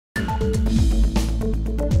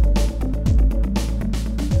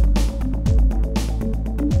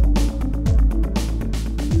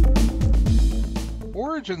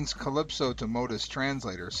Origin's Calypso to Modus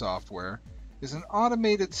Translator software is an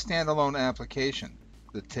automated standalone application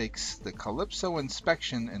that takes the Calypso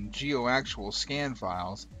inspection and geoactual scan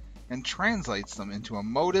files and translates them into a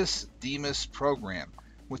Modus Demus program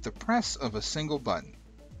with the press of a single button.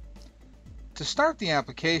 To start the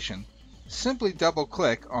application, simply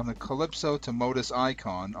double-click on the Calypso to Modus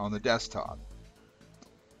icon on the desktop.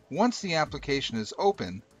 Once the application is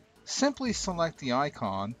open, simply select the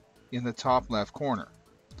icon in the top left corner.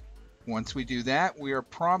 Once we do that, we are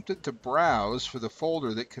prompted to browse for the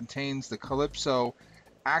folder that contains the Calypso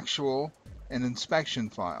actual and inspection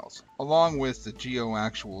files, along with the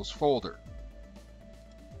geoactuals folder.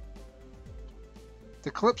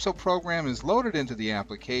 The Calypso program is loaded into the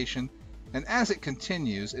application, and as it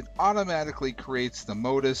continues, it automatically creates the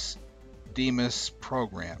Modus Demus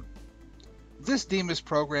program. This Demus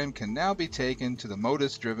program can now be taken to the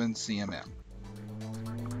Modus-driven CMM.